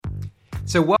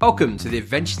So welcome to the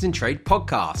Adventures in Trade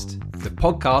podcast, the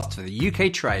podcast for the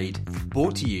UK trade,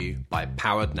 brought to you by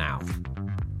Powered Now.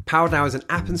 Powered Now is an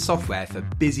app and software for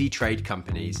busy trade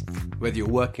companies. Whether you're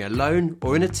working alone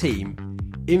or in a team,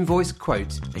 invoice,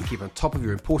 quote, and keep on top of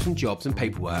your important jobs and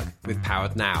paperwork with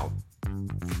Powered Now.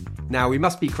 Now, we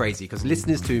must be crazy because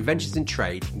listeners to Adventures in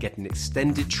Trade can get an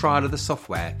extended trial of the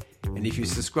software, and if you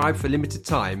subscribe for a limited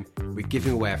time, we're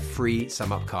giving away a free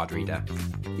SumUp card reader.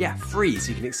 Yeah, free, so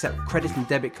you can accept credit and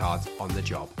debit cards on the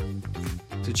job.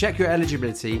 To check your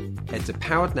eligibility, head to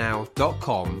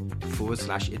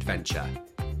powerednow.com/adventure.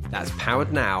 That's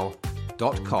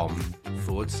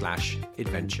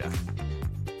powerednow.com/adventure.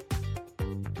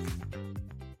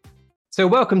 So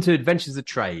welcome to Adventures of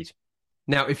Trade.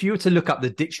 Now, if you were to look up the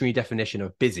dictionary definition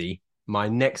of busy, my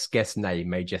next guest's name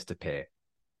may just appear.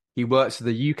 He works for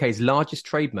the UK's largest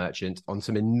trade merchant on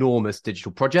some enormous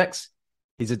digital projects.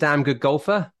 He's a damn good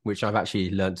golfer, which I've actually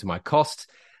learned to my cost.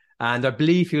 And I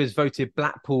believe he was voted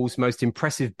Blackpool's most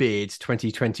impressive beard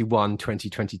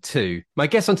 2021-2022. My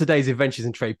guest on today's Adventures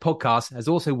in Trade podcast has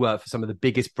also worked for some of the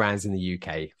biggest brands in the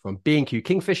UK, from B&Q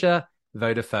Kingfisher,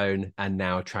 Vodafone, and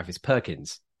now Travis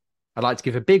Perkins. I'd like to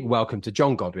give a big welcome to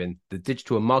John Godwin, the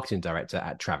Digital and Marketing Director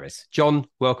at Travis. John,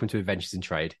 welcome to Adventures in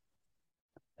Trade.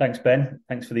 Thanks, Ben.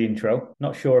 Thanks for the intro.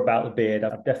 Not sure about the beard.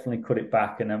 I've definitely cut it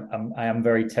back, and I am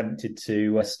very tempted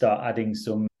to start adding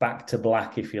some back to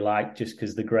black, if you like, just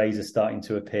because the greys are starting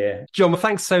to appear. John, well,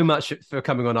 thanks so much for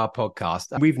coming on our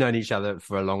podcast. We've known each other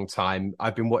for a long time.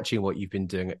 I've been watching what you've been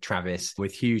doing at Travis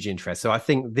with huge interest. So I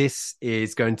think this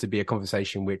is going to be a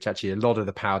conversation which actually a lot of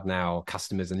the Powered Now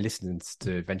customers and listeners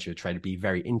to Adventure Trade would be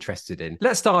very interested in.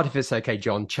 Let's start, if it's okay,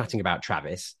 John, chatting about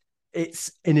Travis.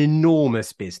 It's an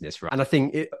enormous business, right? And I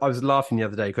think I was laughing the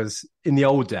other day because in the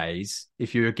old days,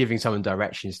 if you were giving someone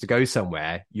directions to go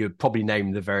somewhere, you'd probably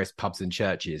name the various pubs and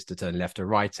churches to turn left or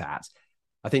right at.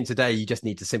 I think today you just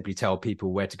need to simply tell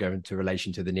people where to go into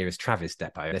relation to the nearest Travis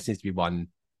depot. There seems to be 1-2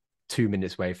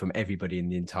 minutes away from everybody in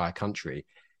the entire country.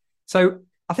 So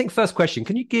I think first question,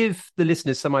 can you give the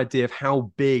listeners some idea of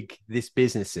how big this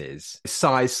business is?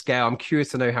 Size, scale? I'm curious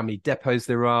to know how many depots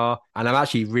there are. And I'm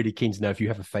actually really keen to know if you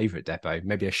have a favourite depot,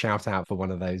 maybe a shout out for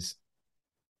one of those.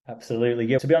 Absolutely.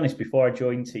 Yeah. To be honest, before I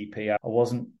joined TP, I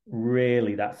wasn't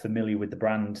really that familiar with the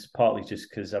brand, partly just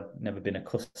because I've never been a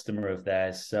customer of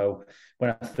theirs. So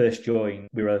when I first joined,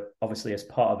 we were obviously as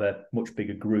part of a much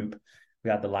bigger group. We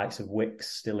had the likes of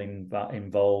Wix still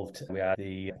involved. We had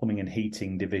the plumbing and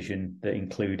heating division that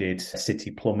included City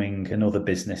Plumbing and other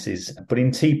businesses. But in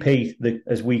TP,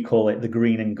 as we call it, the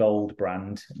green and gold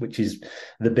brand, which is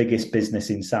the biggest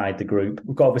business inside the group,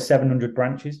 we've got over 700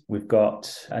 branches. We've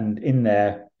got, and in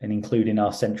there, and including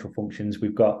our central functions,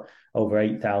 we've got over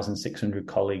 8,600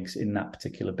 colleagues in that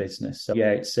particular business. So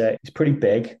yeah, it's pretty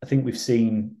big. I think we've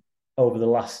seen over the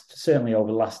last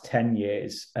 10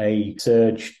 years, a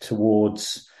surge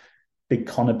towards big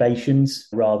conurbations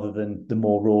rather than the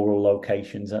more rural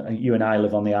locations. You and I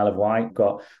live on the Isle of Wight. We've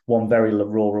got one very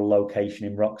rural location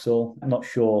in Wroxall. I'm not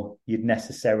sure you'd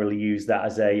necessarily use that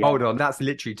as a... Hold on, that's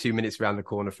literally 2 minutes around the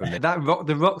corner from me.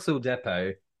 The Wroxall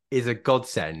depot is a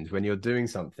godsend when you're doing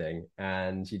something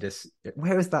and you just...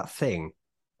 Where is that thing?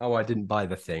 Oh, I didn't buy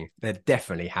the thing. They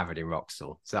definitely have it in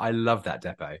Wroxall. So I love that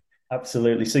depot.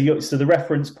 Absolutely. So the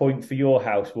reference point for your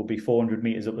house will be 400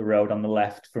 metres up the road on the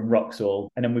left from Wroxall.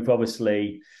 And then we've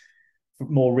obviously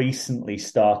more recently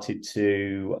started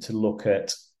to look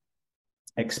at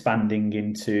expanding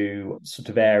into sort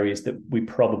of areas that we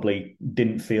probably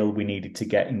didn't feel we needed to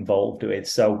get involved with.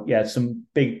 So yeah, some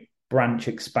big branch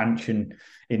expansion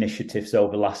initiatives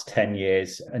over the last 10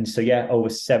 years. And so yeah, over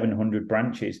 700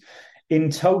 branches. In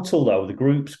total, though, the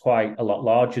group's quite a lot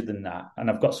larger than that.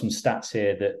 And I've got some stats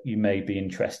here that you may be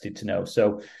interested to know.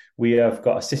 So we have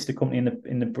got a sister company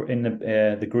in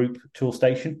the group,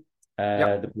 Toolstation,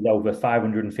 with over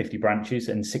 550 branches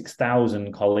and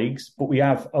 6,000 colleagues. But we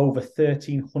have over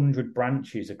 1,300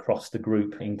 branches across the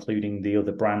group, including the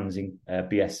other brands in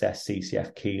BSS,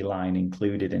 CCF, Keyline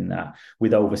included in that,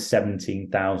 with over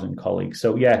 17,000 colleagues.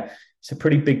 So yeah, it's a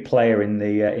pretty big player in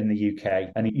the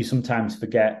UK, and you sometimes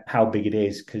forget how big it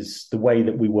is because the way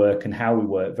that we work and how we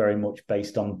work very much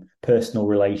based on personal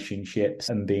relationships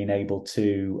and being able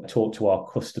to talk to our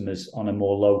customers on a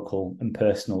more local and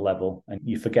personal level, and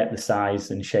you forget the size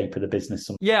and shape of the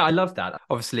business. Yeah, I love that.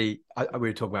 Obviously, we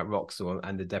were talking about Wroxall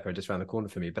and the depot just around the corner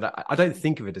for me, but I don't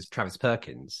think of it as Travis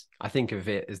Perkins. I think of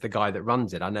it as the guy that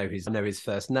runs it. I know his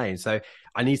first name, so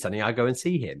I need something, I go and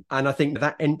see him. And I think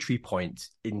that entry point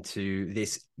into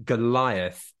this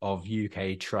Goliath of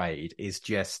UK trade is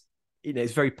just,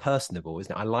 it's very personable,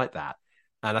 isn't it? I like that.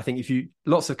 And I think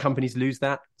lots of companies lose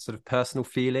that sort of personal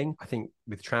feeling. I think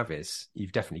with Travis,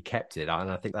 you've definitely kept it.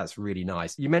 And I think that's really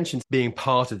nice. You mentioned being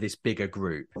part of this bigger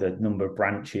group. The number of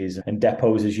branches and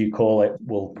depots, as you call it,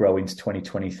 will grow into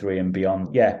 2023 and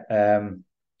beyond. Yeah.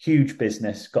 Huge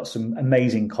business, got some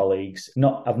amazing colleagues.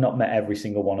 I've not met every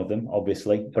single one of them,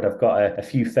 obviously, but I've got a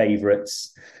few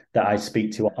favorites that I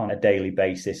speak to on a daily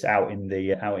basis out in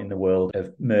the world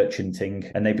of merchanting,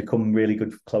 and they become really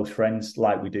good close friends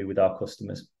like we do with our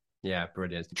customers. Yeah,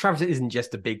 brilliant. Travis isn't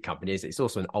just a big company, is it? It's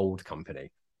also an old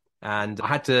company. And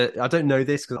I don't know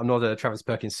this because I'm not a Travis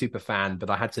Perkins super fan,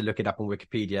 but I had to look it up on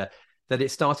Wikipedia that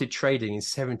it started trading in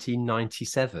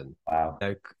 1797. Wow.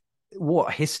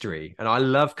 What history. And I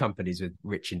love companies with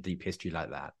rich and deep history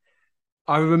like that.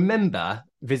 I remember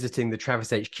visiting the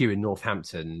Travis HQ in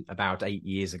Northampton about 8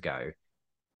 years ago.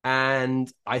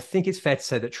 And I think it's fair to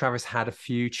say that Travis had a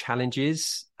few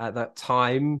challenges at that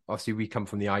time. Obviously, we come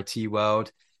from the IT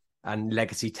world and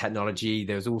legacy technology.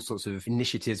 There was all sorts of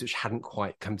initiatives which hadn't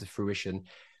quite come to fruition.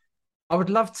 I would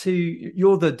love to,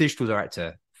 you're the digital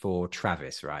director for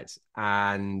Travis, right?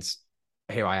 And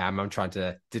here I am, I'm trying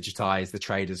to digitize the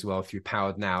trade as well through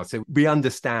Powered Now. So we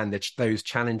understand those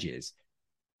challenges.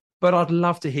 But I'd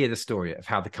love to hear the story of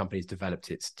how the company's developed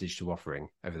its digital offering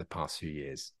over the past few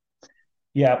years.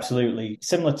 Yeah, absolutely.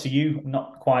 Similar to you,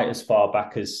 not quite as far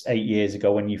back as 8 years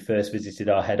ago when you first visited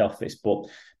our head office, but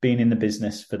being in the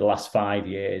business for the last 5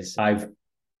 years, I've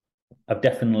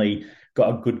definitely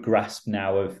got a good grasp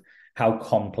now of how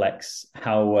complex,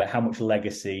 how much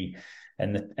legacy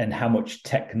and how much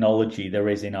technology there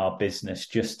is in our business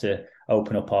just to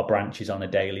open up our branches on a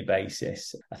daily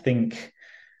basis. I think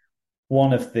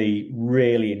one of the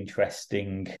really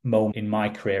interesting moments in my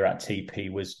career at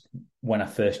TP was when I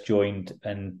first joined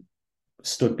and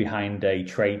stood behind a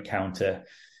trade counter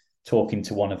talking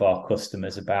to one of our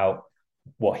customers about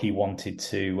what he wanted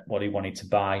to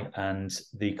buy. And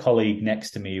the colleague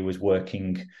next to me who was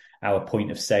working our point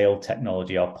of sale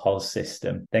technology, our POS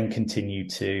system, then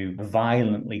continued to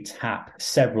violently tap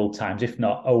several times, if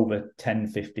not over 10,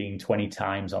 15, 20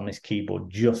 times on this keyboard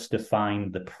just to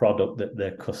find the product that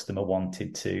the customer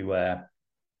wanted to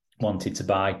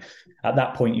buy. At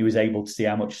that point, he was able to see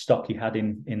how much stock he had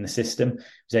in the system. He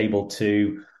was able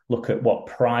to look at what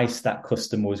price that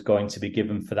customer was going to be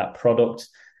given for that product.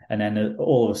 And then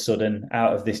all of a sudden,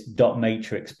 out of this dot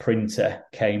matrix printer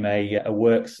came a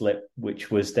work slip,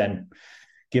 which was then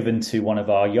given to one of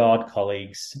our yard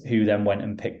colleagues who then went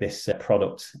and picked this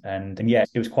product. And yeah,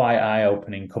 it was quite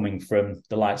eye-opening coming from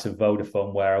the likes of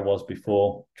Vodafone, where I was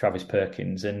before Travis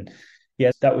Perkins. And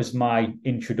yes, that was my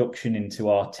introduction into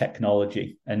our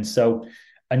technology. And so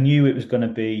I knew it was going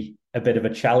to be a bit of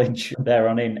a challenge there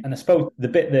on in. And I suppose the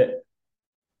bit that,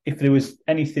 if there was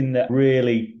anything that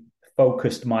really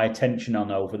focused my attention on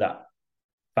over that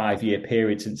 5-year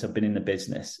period since I've been in the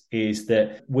business, is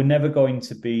that we're never going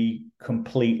to be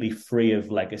completely free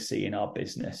of legacy in our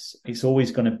business. It's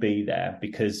always going to be there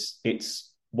because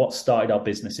it's what started our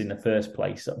business in the first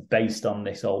place, based on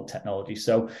this old technology.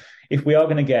 So if we are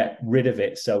going to get rid of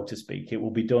it, so to speak, it will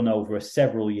be done over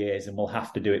several years and we'll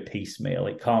have to do it piecemeal.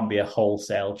 It can't be a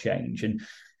wholesale change. And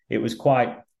it was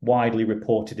quite widely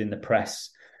reported in the press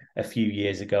a few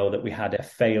years ago that we had a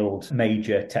failed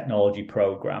major technology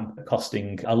program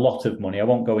costing a lot of money. I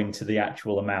won't go into the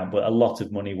actual amount, but a lot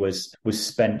of money was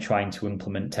spent trying to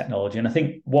implement technology. And I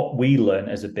think what we learned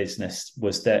as a business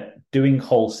was that doing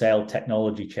wholesale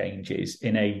technology changes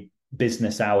in a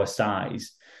business our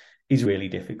size is really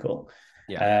difficult.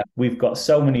 Yeah. We've got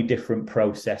so many different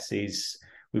processes.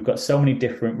 We've got so many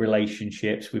different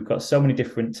relationships. We've got so many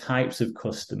different types of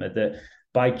customer that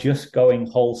by just going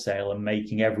wholesale and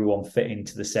making everyone fit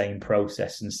into the same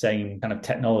process and same kind of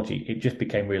technology, it just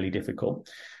became really difficult.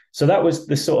 So that was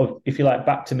the sort of, if you like,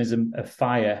 baptism of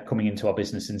fire coming into our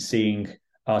business and seeing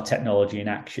our technology in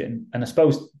action. And I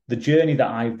suppose the journey that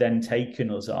I've then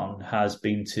taken us on has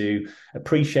been to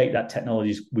appreciate that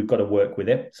technology, we've got to work with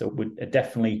it. So we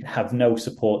definitely have no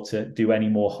support to do any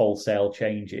more wholesale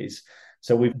changes.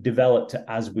 So we've developed it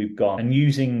as we've gone, and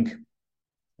using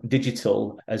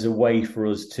digital as a way for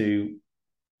us to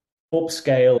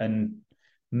upscale and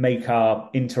make our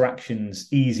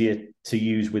interactions easier to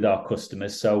use with our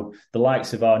customers. So the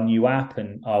likes of our new app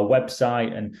and our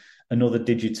website and other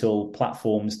digital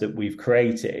platforms that we've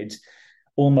created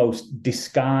almost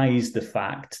disguise the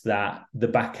fact that the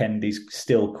back end is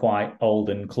still quite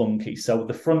old and clunky. So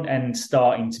the front end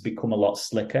starting to become a lot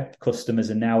slicker.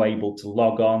 Customers are now able to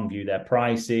log on, view their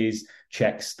prices,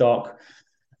 check stock,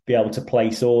 be able to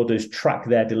place orders, track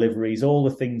their deliveries, all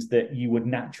the things that you would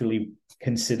naturally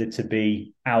consider to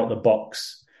be out of the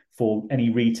box for any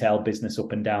retail business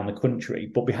up and down the country.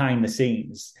 But behind the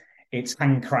scenes, it's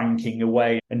hand cranking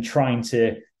away and trying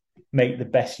to make the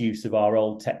best use of our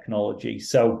old technology.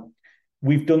 So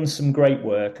we've done some great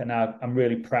work, and I'm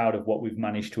really proud of what we've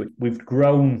managed to. We've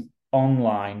grown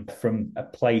online from a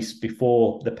place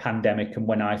before the pandemic and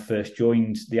when I first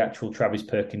joined the actual Travis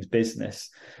Perkins business.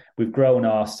 We've grown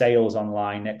our sales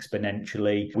online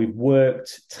exponentially. We've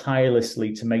worked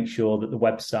tirelessly to make sure that the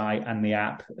website and the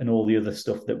app and all the other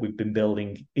stuff that we've been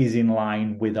building is in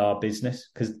line with our business,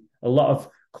 because a lot of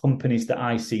companies that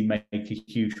I see make a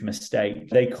huge mistake.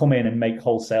 They come in and make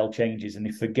wholesale changes and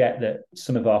they forget that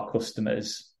some of our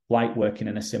customers like working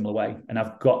in a similar way. And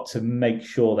I've got to make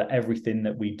sure that everything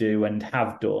that we do and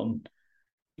have done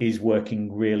is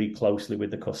working really closely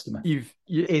with the customer.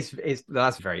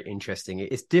 That's very interesting.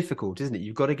 It's difficult, isn't it?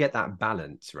 You've got to get that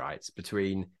balance right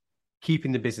between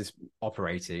keeping the business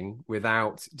operating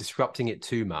without disrupting it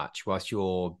too much whilst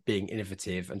you're being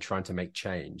innovative and trying to make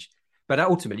change. But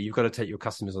ultimately, you've got to take your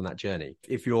customers on that journey.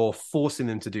 If you're forcing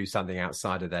them to do something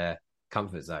outside of their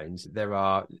comfort zones,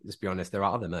 let's be honest, there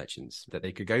are other merchants that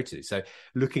they could go to. So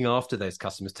looking after those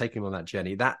customers, taking them on that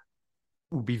journey, that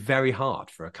would be very hard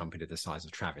for a company the size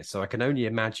of Travis. So I can only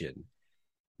imagine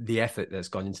the effort that's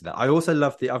gone into that. I also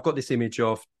love I've got this image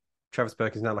of Travis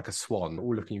Perkins now like a swan,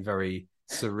 all looking very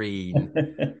serene,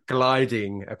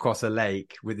 gliding across a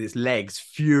lake with its legs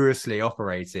furiously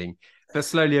operating. But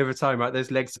slowly over time, right,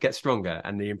 those legs get stronger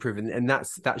and they improve. And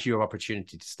that's your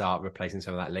opportunity to start replacing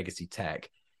some of that legacy tech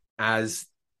as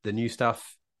the new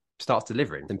stuff starts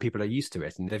delivering and people are used to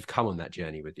it and they've come on that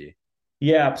journey with you.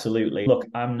 Yeah, absolutely. Look,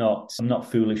 I'm not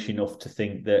foolish enough to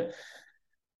think that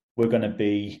we're going to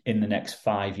be, in the next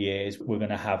 5 years, we're going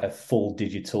to have a full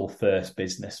digital first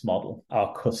business model.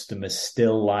 Our customers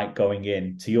still like going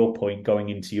into your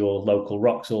local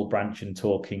Wroxall branch and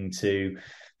talking to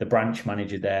the branch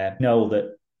manager there. Know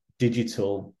that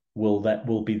digital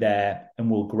will be there and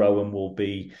will grow and will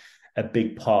be a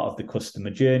big part of the customer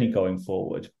journey going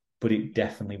forward, but it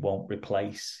definitely won't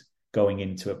replace going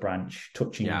into a branch,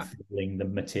 touching and feeling the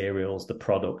materials, the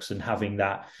products, and having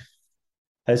that,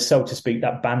 as so to speak,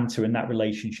 that banter and that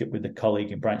relationship with the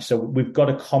colleague in branch. So we've got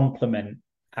to complement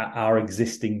our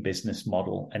existing business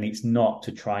model, and it's not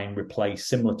to try and replace,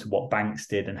 similar to what banks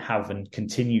did and have and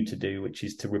continue to do, which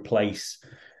is to replace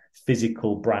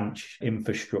physical branch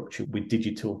infrastructure with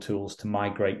digital tools to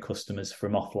migrate customers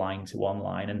from offline to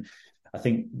online. And I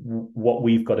think what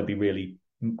we've got to be really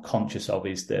conscious of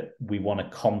is that we want to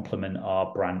complement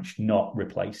our branch, not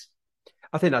replace.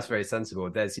 I think that's very sensible.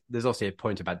 There's also a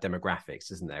point about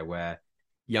demographics, isn't there, where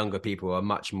younger people are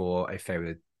much more au fait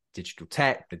with digital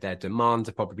tech, but their demands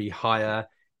are probably higher,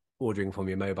 ordering from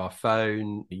your mobile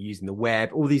phone, using the web,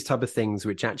 all these type of things,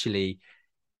 which actually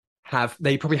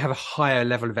they probably have a higher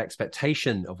level of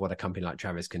expectation of what a company like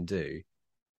Travis can do.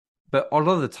 But a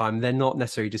lot of the time, they're not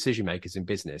necessarily decision makers in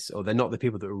business, or they're not the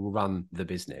people that will run the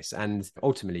business. And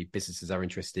ultimately, businesses are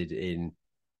interested in,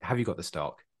 have you got the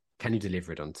stock? Can you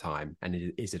deliver it on time?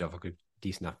 And is it of a good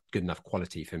enough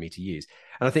quality for me to use?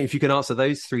 And I think if you can answer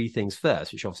those three things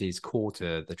first, which obviously is core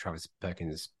to the Travis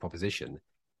Perkins proposition,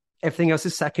 everything else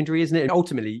is secondary, isn't it? And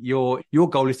ultimately, your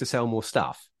goal is to sell more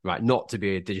stuff, right? Not to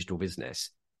be a digital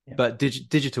business. Yeah. But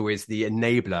digital is the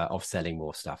enabler of selling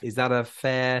more stuff. Is that a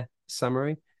fair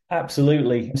summary?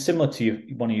 Absolutely. Similar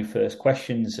to one of your first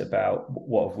questions about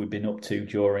what have we been up to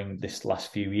during this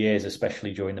last few years,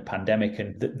 especially during the pandemic.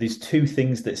 And there's two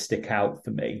things that stick out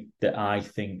for me that I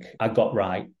think I got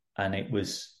right. And it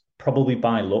was probably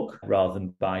by luck rather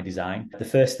than by design. The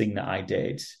first thing that I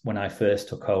did when I first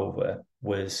took over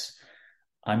was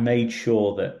I made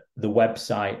sure that the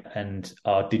website and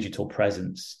our digital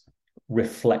presence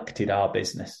reflected our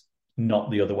business, not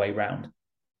the other way around.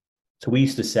 So we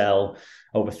used to sell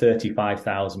over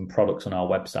 35,000 products on our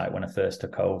website when I first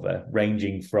took over,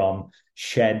 ranging from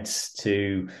sheds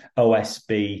to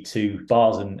OSB to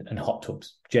bars and hot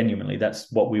tubs. Genuinely,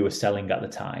 that's what we were selling at the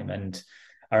time. And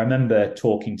I remember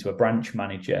talking to a branch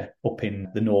manager up in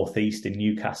the Northeast in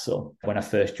Newcastle when I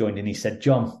first joined, and he said,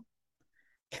 "John,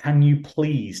 can you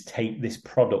please take this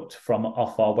product from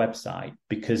off our website?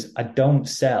 Because I don't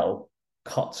sell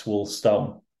Cotswold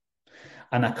stone.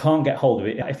 And I can't get hold of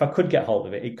it. If I could get hold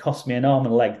of it, it cost me an arm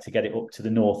and a leg to get it up to the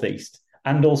Northeast.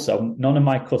 And also, none of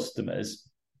my customers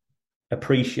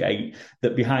appreciate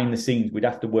that behind the scenes, we'd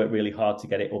have to work really hard to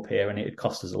get it up here, and it'd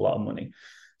cost us a lot of money."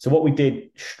 So what we did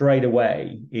straight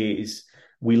away is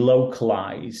we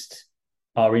localized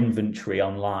our inventory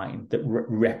online that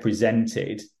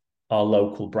represented our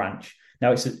local branch.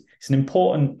 Now, it's an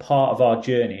important part of our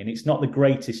journey, and it's not the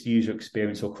greatest user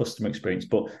experience or customer experience,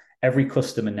 but every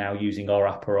customer now using our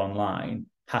app or online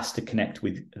has to connect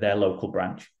with their local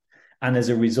branch. And as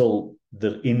a result,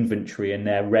 the inventory and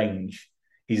their range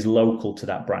is local to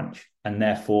that branch. And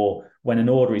therefore, when an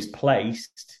order is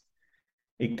placed,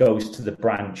 it goes to the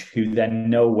branch, who then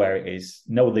know where it is,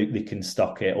 know that they can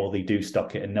stock it, or they do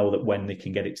stock it, and know that when they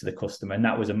can get it to the customer. And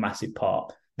that was a massive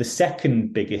part. The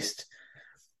second biggest,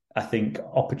 I think,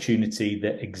 opportunity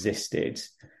that existed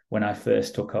when I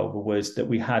first took over was that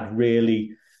we had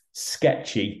really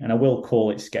sketchy, and I will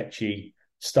call it sketchy,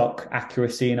 stock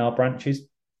accuracy in our branches.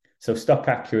 So stock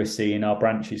accuracy in our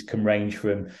branches can range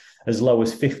from as low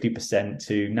as 50%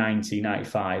 to 90,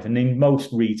 95. And in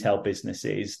most retail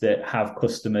businesses that have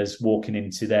customers walking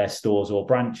into their stores or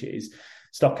branches,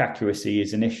 stock accuracy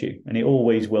is an issue, and it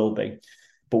always will be.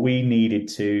 But we needed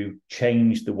to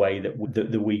change the way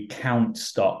that we count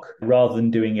stock, rather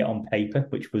than doing it on paper,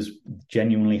 which was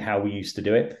genuinely how we used to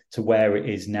do it, to where it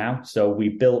is now. So we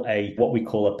built what we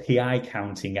call a PI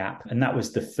counting app, and that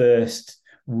was the first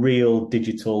real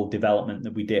digital development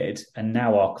that we did. And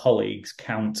now our colleagues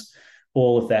count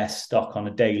all of their stock on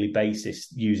a daily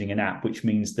basis using an app, which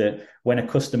means that when a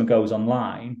customer goes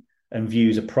online and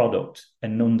views a product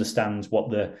and understands what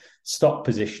the stock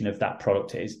position of that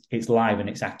product is, it's live and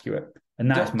it's accurate. And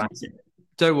that's massive.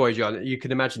 Don't worry, John. You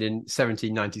can imagine in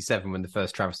 1797, when the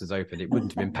first Travis was opened, it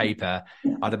wouldn't have been paper.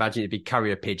 I'd imagine it'd be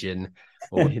carrier pigeon,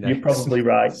 or you're probably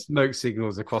right. Smoke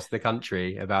signals across the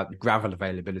country about gravel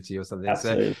availability or something.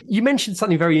 Absolutely. So you mentioned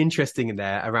something very interesting in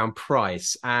there around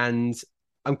price, and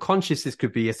I'm conscious this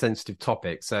could be a sensitive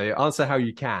topic, so answer how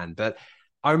you can. But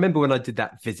I remember when I did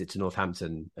that visit to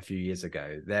Northampton a few years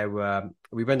ago,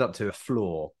 we went up to a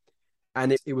floor,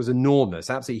 and it was enormous,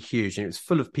 absolutely huge, and it was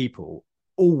full of people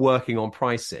all working on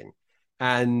pricing.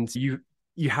 And you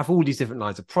have all these different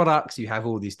lines of products, you have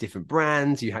all these different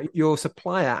brands, you have your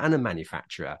supplier and a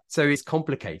manufacturer. So it's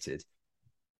complicated.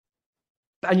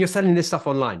 And you're selling this stuff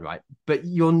online, right? But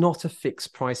you're not a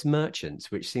fixed price merchant,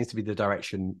 which seems to be the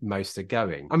direction most are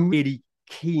going. I'm really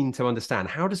keen to understand,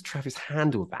 how does Travis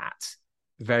handle that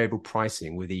variable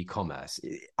pricing with e-commerce?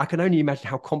 I can only imagine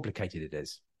how complicated it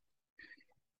is.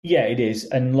 Yeah, it is.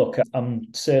 And look, I'm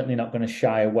certainly not going to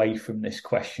shy away from this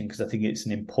question, because I think it's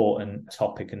an important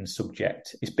topic and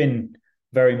subject. It's been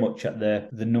very much at the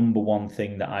number one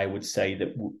thing that I would say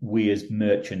that we as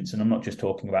merchants, and I'm not just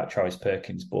talking about Travis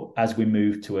Perkins, but as we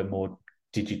move to a more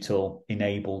digital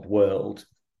enabled world,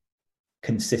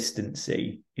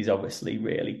 consistency is obviously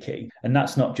really key. And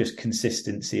that's not just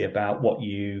consistency about what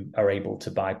you are able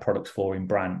to buy products for in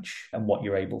branch and what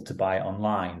you're able to buy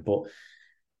online, but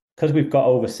because we've got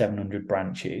over 700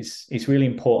 branches, it's really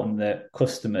important that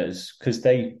customers, because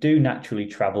they do naturally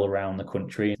travel around the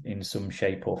country in some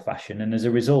shape or fashion, and as a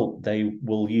result, they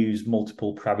will use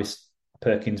multiple Travis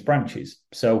Perkins branches.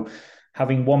 So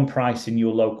having one price in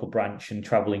your local branch and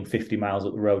traveling 50 miles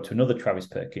up the road to another Travis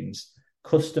Perkins,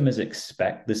 customers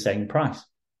expect the same price.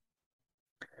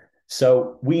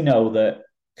 So we know that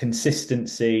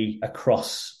consistency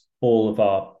across all of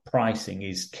our pricing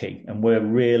is key, and we're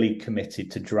really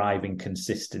committed to driving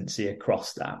consistency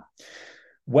across that.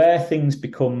 Where things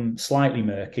become slightly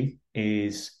murky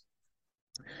is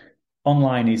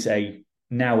online is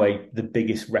now the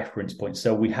biggest reference point.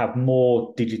 So we have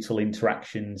more digital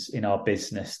interactions in our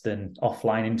business than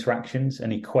offline interactions,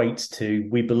 and equates to,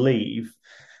 we believe,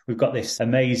 we've got this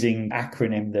amazing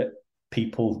acronym that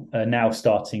people are now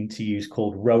starting to use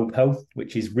called ROPO,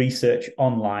 which is research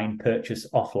online, purchase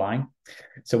offline.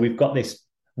 So we've got this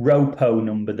ROPO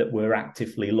number that we're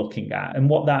actively looking at. And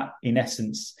what that, in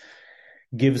essence,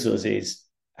 gives us is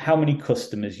how many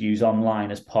customers use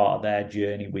online as part of their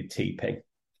journey with TP.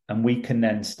 And we can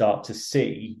then start to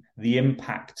see the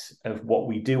impact of what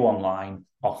we do online,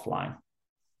 offline.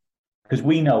 Because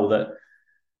we know that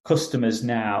customers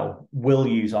now will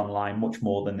use online much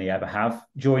more than they ever have.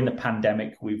 During the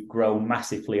pandemic, we've grown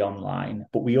massively online,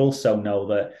 but we also know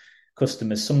that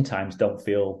customers sometimes don't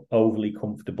feel overly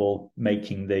comfortable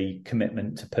making the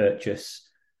commitment to purchase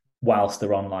whilst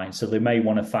they're online. So they may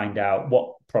want to find out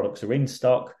what products are in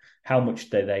stock, how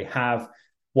much do they have,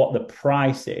 what the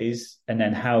price is, and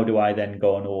then how do I then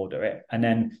go and order it? And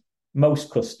then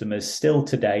most customers still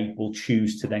today will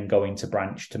choose to then go into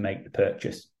branch to make the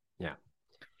purchase. Yeah.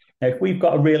 Now, if we've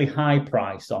got a really high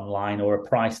price online or a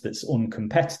price that's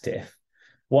uncompetitive,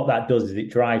 what that does is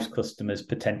it drives customers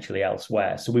potentially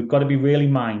elsewhere. So we've got to be really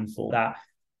mindful that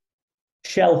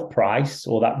shelf price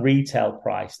or that retail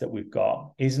price that we've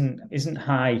got isn't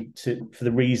high for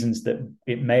the reasons that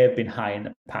it may have been high in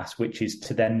the past, which is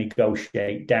to then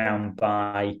negotiate down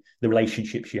by the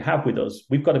relationships you have with us.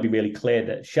 We've got to be really clear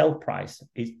that shelf price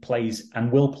plays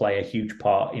and will play a huge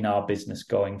part in our business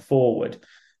going forward.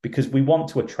 because we want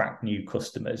to attract new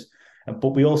customers, but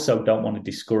we also don't want to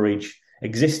discourage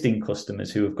existing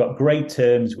customers who have got great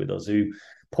terms with us, who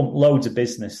pump loads of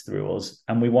business through us,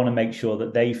 and we want to make sure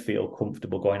that they feel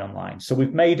comfortable going online. So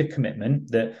we've made a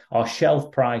commitment that our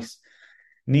shelf price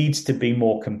needs to be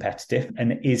more competitive,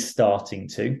 and is starting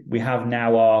to. We have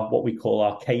now our what we call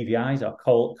our KVIs, our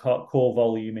core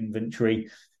volume inventory,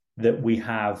 that we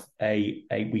have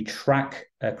we track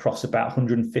across about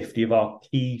 150 of our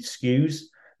key SKUs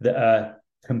that are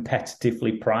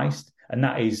competitively priced, and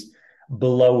that is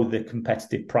below the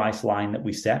competitive price line that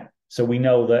we set. So we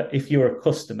know that if you're a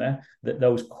customer, that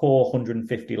those core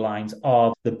 150 lines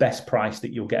are the best price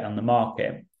that you'll get on the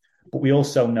market. But we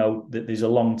also know that there's a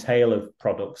long tail of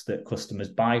products that customers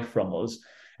buy from us,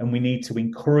 and we need to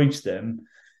encourage them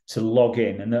to log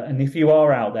in. And if you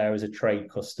are out there as a trade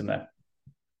customer,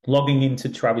 logging into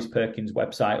Travis Perkins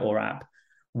website or app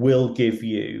will give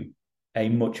you a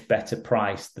much better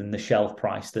price than the shelf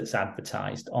price that's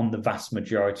advertised on the vast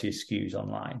majority of SKUs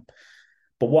online.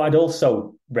 But what I'd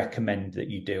also recommend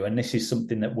that you do, and this is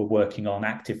something that we're working on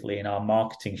actively in our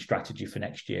marketing strategy for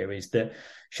next year, is that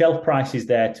shelf price is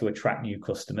there to attract new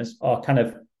customers. Our kind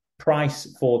of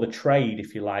price for the trade,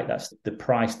 if you like, that's the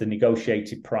price, the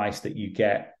negotiated price that you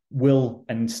get, will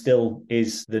and still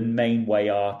is the main way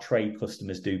our trade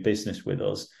customers do business with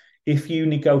us. If you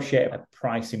negotiate a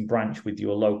price in branch with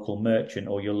your local merchant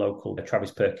or your local Travis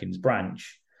Perkins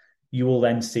branch, you will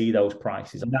then see those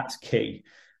prices, and that's key.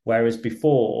 Whereas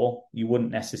before, you wouldn't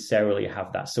necessarily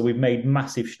have that. So we've made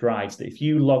massive strides that if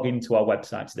you log into our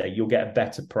website today, you'll get a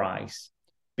better price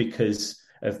because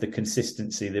of the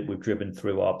consistency that we've driven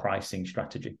through our pricing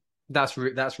strategy. That's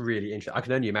really interesting. I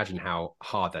can only imagine how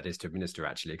hard that is to administer,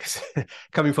 actually, because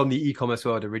coming from the e-commerce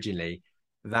world originally,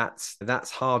 that's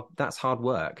hard. That's hard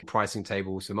work. Pricing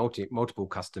tables for multiple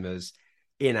customers,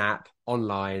 in app,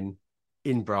 online,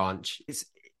 in branch.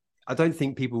 I don't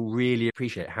think people really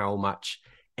appreciate how much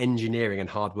engineering and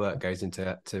hard work goes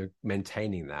into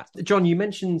maintaining that. John, you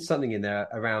mentioned something in there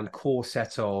around core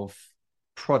set of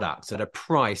products at a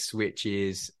price which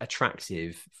is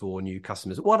attractive for new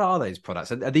customers. What are those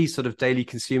products? Are these sort of daily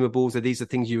consumables? Are these the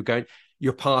things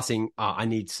you're passing? I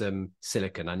need some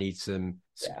silicone. I need some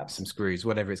screws,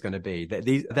 whatever it's going to be.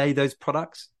 Are they those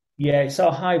products? Yeah, it's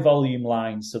our high volume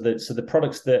line. So the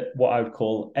products that what I would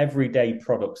call everyday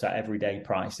products at everyday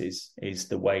prices is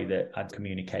the way that I'd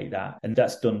communicate that. And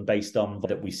that's done based on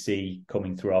that we see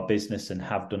coming through our business and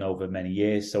have done over many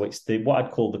years. So it's what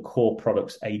I'd call the core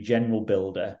products a general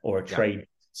builder or a trade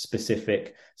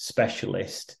specific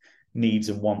specialist needs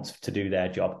and wants to do their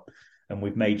job. And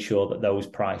we've made sure that those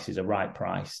prices are right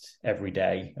priced every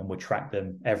day, and we track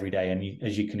them every day. And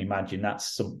as you can imagine,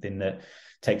 that's something that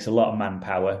takes a lot of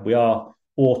manpower. We are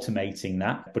automating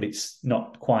that, but it's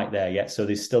not quite there yet. So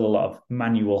there's still a lot of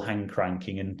manual hand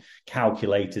cranking and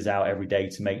calculators out every day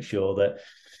to make sure that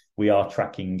we are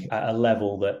tracking at a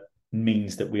level that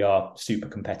means that we are super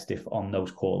competitive on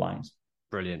those core lines.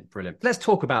 Brilliant. Let's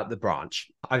talk about the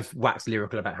branch. I've waxed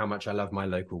lyrical about how much I love my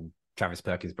local Travis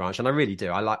Perkins branch, and I really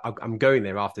do. I'm going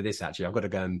there after this. Actually, I've got to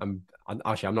go. I'm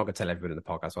not going to tell everyone in the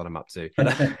podcast what I'm up to.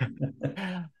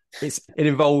 But it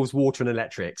involves water and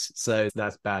electrics, so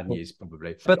that's bad news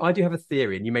probably. But I do have a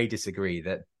theory, and you may disagree,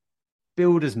 that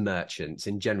builders merchants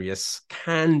in general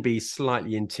can be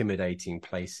slightly intimidating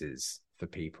places for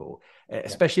people,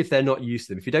 especially if they're not used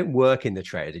to them. If you don't work in the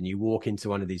trade and you walk into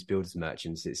one of these builders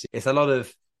merchants, it's a lot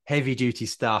of heavy duty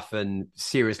stuff and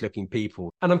serious looking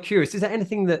people. And I'm curious, is there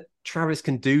anything that Travis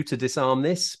can do to disarm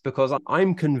this? Because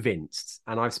I'm convinced,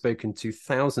 and I've spoken to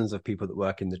thousands of people that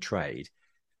work in the trade,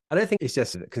 I don't think it's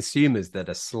just consumers that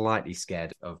are slightly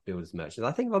scared of builders merchants.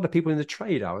 I think a lot of people in the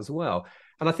trade are as well.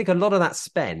 And I think a lot of that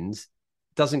spend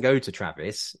doesn't go to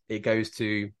Travis. It goes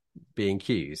to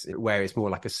B&Q's, where it's more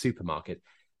like a supermarket.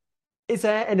 Is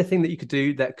there anything that you could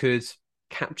do that could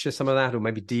capture some of that, or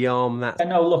maybe de-arm that?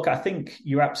 No, look, I think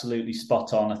you're absolutely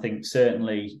spot on. I think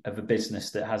certainly of a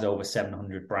business that has over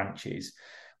 700 branches,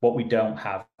 what we don't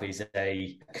have is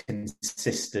a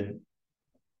consistent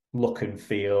look and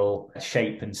feel,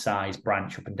 shape and size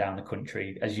branch up and down the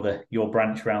country. As your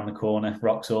branch around the corner,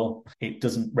 Wroxall, it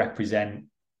doesn't represent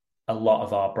a lot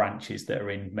of our branches that are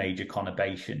in major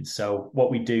conurbations. So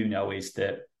what we do know is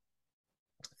that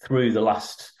through the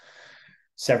last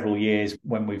several years,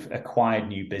 when we've acquired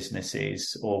new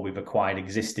businesses or we've acquired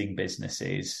existing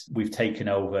businesses, we've taken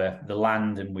over the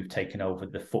land and we've taken over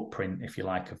the footprint, if you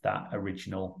like, of that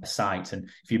original site. And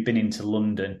if you've been into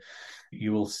London,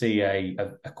 you will see a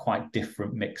quite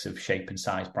different mix of shape and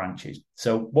size branches.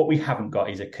 So what we haven't got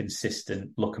is a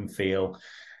consistent look and feel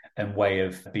and way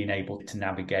of being able to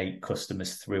navigate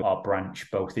customers through our branch,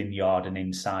 both in yard and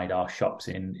inside our shops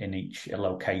in each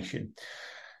location.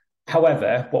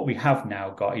 However, what we have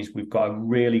now got is we've got a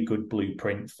really good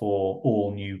blueprint for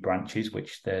all new branches,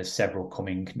 which there's several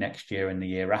coming next year and the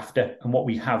year after. And what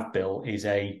we have built is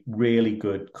a really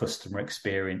good customer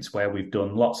experience where we've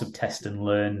done lots of test and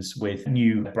learns with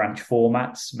new branch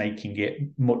formats, making it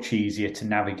much easier to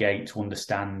navigate, to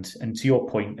understand. And to your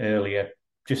point earlier,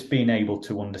 just being able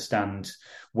to understand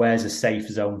where's a safe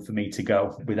zone for me to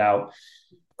go without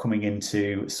coming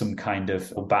into some kind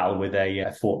of battle with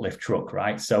a forklift truck,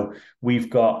 right? So we've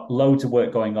got loads of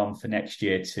work going on for next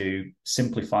year to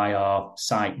simplify our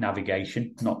site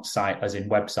navigation, not site as in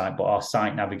website, but our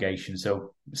site navigation.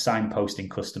 So signposting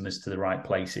customers to the right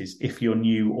places. If you're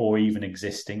new or even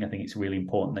existing, I think it's really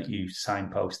important that you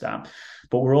signpost that.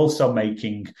 But we're also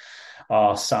making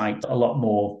our site a lot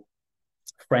more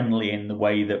friendly in the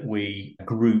way that we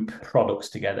group products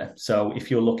together. So if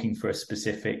you're looking for a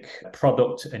specific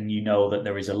product and you know that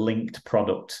there is a linked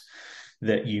product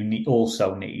that you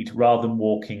also need, rather than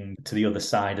walking to the other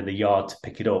side of the yard to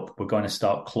pick it up, we're going to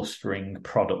start clustering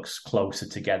products closer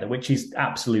together, which is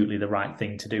absolutely the right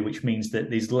thing to do, which means that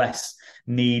there's less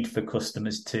need for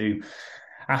customers to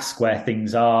ask where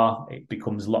things are. It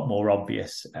becomes a lot more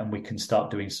obvious, and we can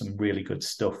start doing some really good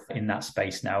stuff in that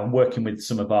space now, and working with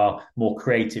some of our more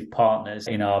creative partners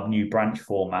in our new branch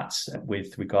formats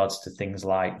with regards to things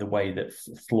like the way that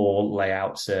floor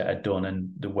layouts are done and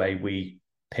the way we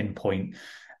pinpoint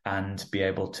and be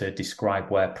able to describe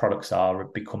where products are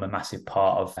become a massive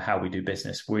part of how we do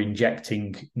business. We're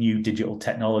injecting new digital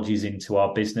technologies into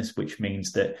our business, which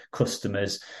means that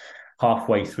customers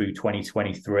halfway through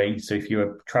 2023. So if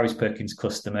you're a Travis Perkins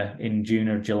customer in June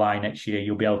or July next year,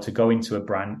 you'll be able to go into a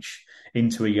branch,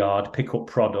 into a yard, pick up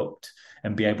product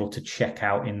and be able to check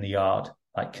out in the yard.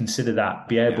 Like, consider that.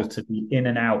 Be able to be in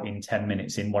and out in 10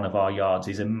 minutes in one of our yards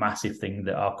is a massive thing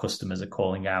that our customers are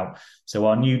calling out. So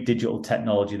our new digital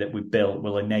technology that we've built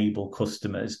will enable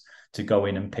customers to go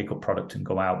in and pick up product and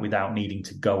go out without needing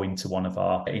to go into one of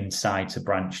our inside a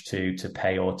branch to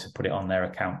pay or to put it on their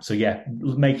account. So yeah,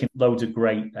 making loads of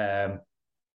great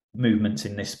movements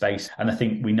in this space. And I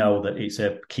think we know that it's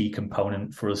a key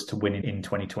component for us to win in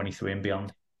 2023 and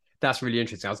beyond. That's really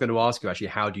interesting. I was going to ask you, actually,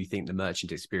 how do you think the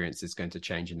merchant experience is going to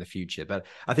change in the future? But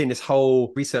I think this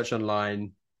whole research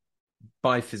online,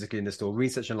 buy physically in the store,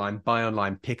 research online, buy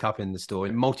online, pick up in the store,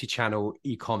 and multi-channel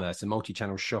e-commerce and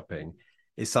multi-channel shopping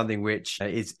is something which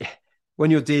is,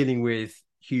 when you're dealing with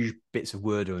huge bits of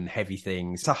wood and heavy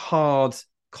things, it's a hard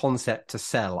concept to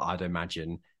sell, I'd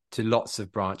imagine, to lots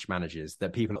of branch managers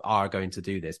that people are going to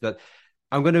do this. But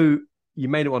you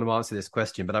may not want to answer this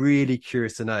question, but I'm really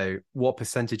curious to know what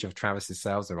percentage of Travis's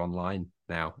sales are online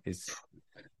now.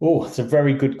 Oh, it's a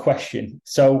very good question.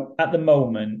 So at the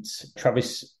moment,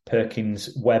 Travis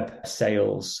Perkins web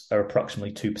sales are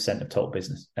approximately 2% of total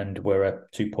business, and we're a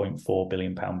 £2.4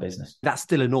 billion business. That's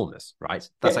still enormous, right?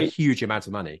 That's a huge amount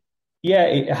of money. Yeah,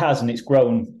 it has, and it's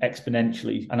grown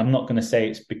exponentially. And I'm not going to say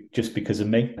it's just because of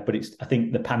me, but I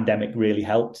think the pandemic really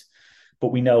helped.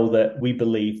 But we know that we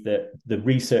believe that the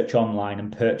research online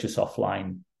and purchase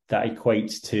offline, that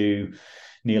equates to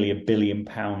nearly £1 billion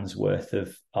worth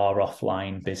of our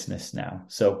offline business now.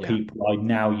 So people are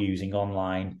now using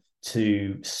online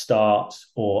to start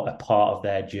or a part of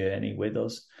their journey with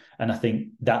us. And I think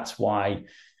that's why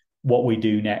what we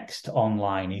do next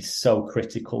online is so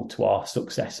critical to our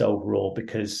success overall,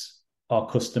 because our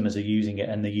customers are using it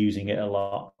and they're using it a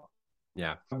lot.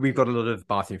 Yeah. We've got a lot of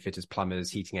bathroom fitters, plumbers,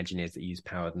 heating engineers that use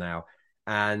Powered now.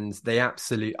 And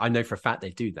I know for a fact they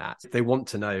do that. They want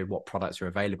to know what products are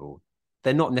available.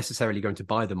 They're not necessarily going to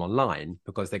buy them online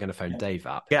because they're going to phone Dave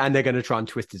up and they're going to try and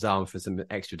twist his arm for some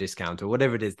extra discount or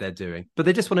whatever it is they're doing. But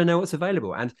they just want to know what's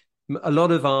available. And a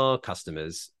lot of our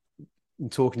customers,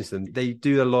 talking to them, they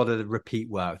do a lot of repeat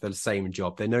work, the same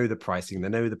job. They know the pricing, they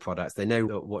know the products, they know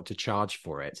what to charge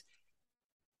for it.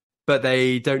 But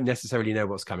they don't necessarily know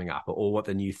what's coming up or what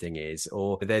the new thing is,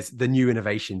 or there's the new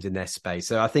innovations in their space.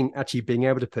 So I think actually being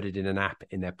able to put it in an app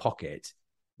in their pocket,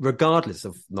 regardless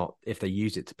of not if they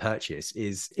use it to purchase,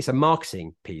 it's a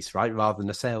marketing piece, right? Rather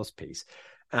than a sales piece.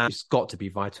 It's got to be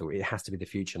vital. It has to be the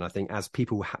future. And I think as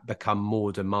people become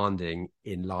more demanding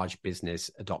in large business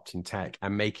adopting tech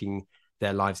and making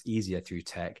their lives easier through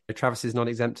tech, Travis is not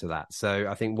exempt to that. So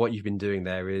I think what you've been doing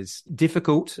there is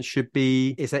difficult.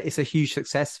 It's a huge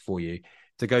success for you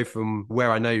to go from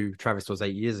where I know Travis was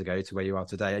 8 years ago to where you are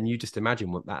today. And you just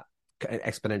imagine what that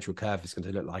exponential curve is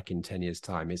going to look like in 10 years'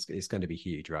 time. It's going to be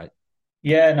huge, right?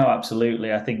 Yeah, no,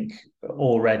 absolutely. I think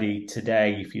already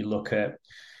today, if you look at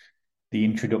The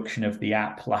introduction of the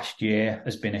app last year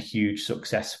has been a huge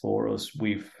success for us.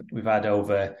 We've had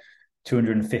over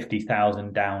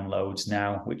 250,000 downloads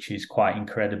now, which is quite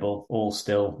incredible, all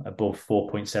still above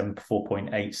 4.7,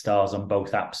 4.8 stars on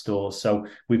both app stores. So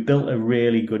we've built a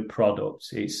really good product.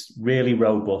 It's really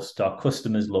robust. Our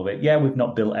customers love it. Yeah, we've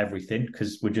not built everything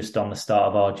because we're just on the start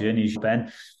of our journey,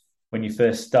 Ben. When you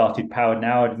first started Powered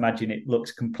Now, I'd imagine it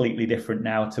looks completely different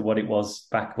now to what it was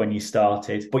back when you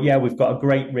started. But yeah, we've got a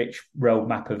great rich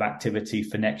roadmap of activity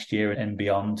for next year and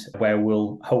beyond, where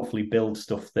we'll hopefully build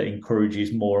stuff that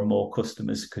encourages more and more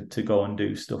customers to go and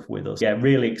do stuff with us. Yeah,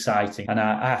 really exciting. And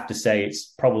I have to say, it's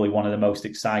probably one of the most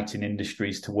exciting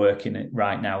industries to work in it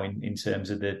right now in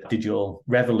terms of the digital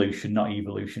revolution, not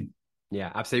evolution.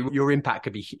 Yeah, absolutely. Your impact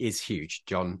is huge,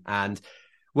 John. And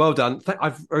well done.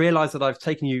 I've realized that I've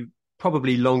taken you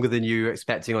probably longer than you were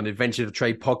expecting on Adventures of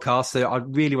Trade podcast. So I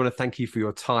really want to thank you for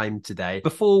your time today.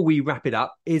 Before we wrap it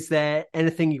up, is there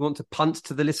anything you want to punt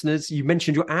to the listeners? You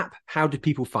mentioned your app. How do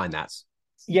people find that?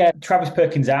 Yeah, Travis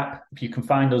Perkins app. You can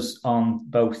find us on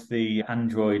both the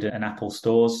Android and Apple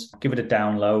stores. Give it a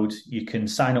download. You can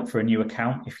sign up for a new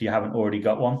account if you haven't already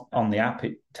got one on the app.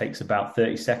 It takes about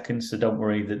 30 seconds. So don't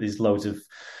worry that there's loads of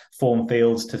form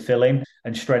fields to fill in.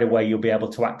 And straight away, you'll be able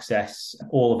to access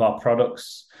all of our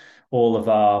products, all of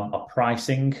our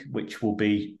pricing, which will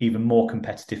be even more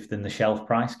competitive than the shelf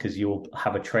price because you'll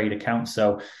have a trade account.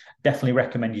 So definitely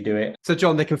recommend you do it. So,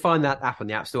 John, they can find that app on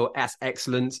the App Store. That's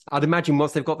excellent. I'd imagine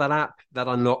once they've got that app, that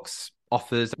unlocks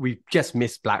offers. We've just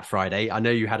missed Black Friday. I know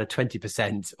you had a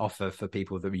 20% offer for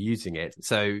people that were using it.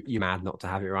 So you're mad not to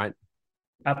have it, right?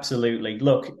 Absolutely.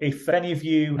 Look, if any of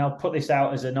you, and I'll put this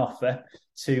out as an offer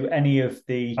to any of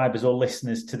the subscribers or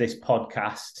listeners to this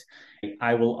podcast,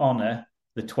 I will honour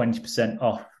the 20%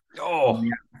 off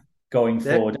going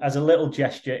forward as a little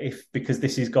gesture, because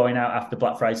this is going out after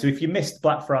Black Friday. So if you missed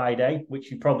Black Friday,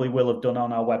 which you probably will have done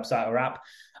on our website or app,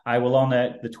 I will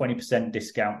honour the 20%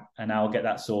 discount and I'll get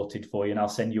that sorted for you and I'll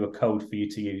send you a code for you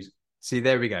to use. See,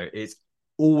 there we go. It's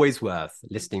always worth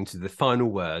listening to the final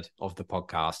word of the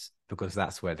podcast because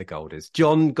that's where the gold is.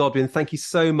 John Godwin, thank you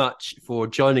so much for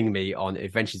joining me on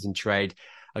Adventures in Trade.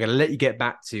 I'm going to let you get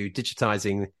back to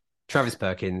digitizing Travis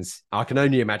Perkins. I can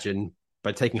only imagine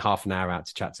by taking half an hour out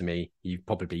to chat to me, you've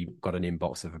probably got an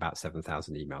inbox of about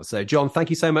 7,000 emails. So, John, thank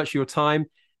you so much for your time.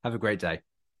 Have a great day.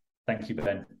 Thank you,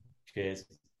 Ben. Cheers.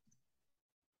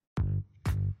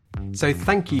 So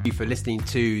thank you for listening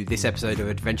to this episode of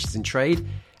Adventures in Trade.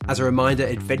 As a reminder,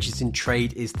 Adventures in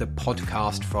Trade is the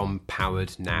podcast from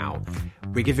Powered Now.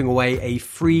 We're giving away a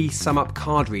free sum up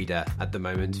card reader at the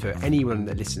moment for anyone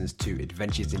that listens to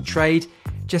Adventures in Trade.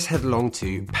 Just head along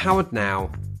to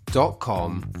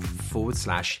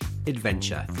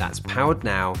powerednow.com/adventure. That's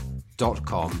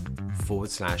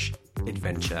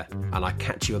powerednow.com/adventure. And I'll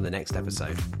catch you on the next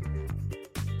episode.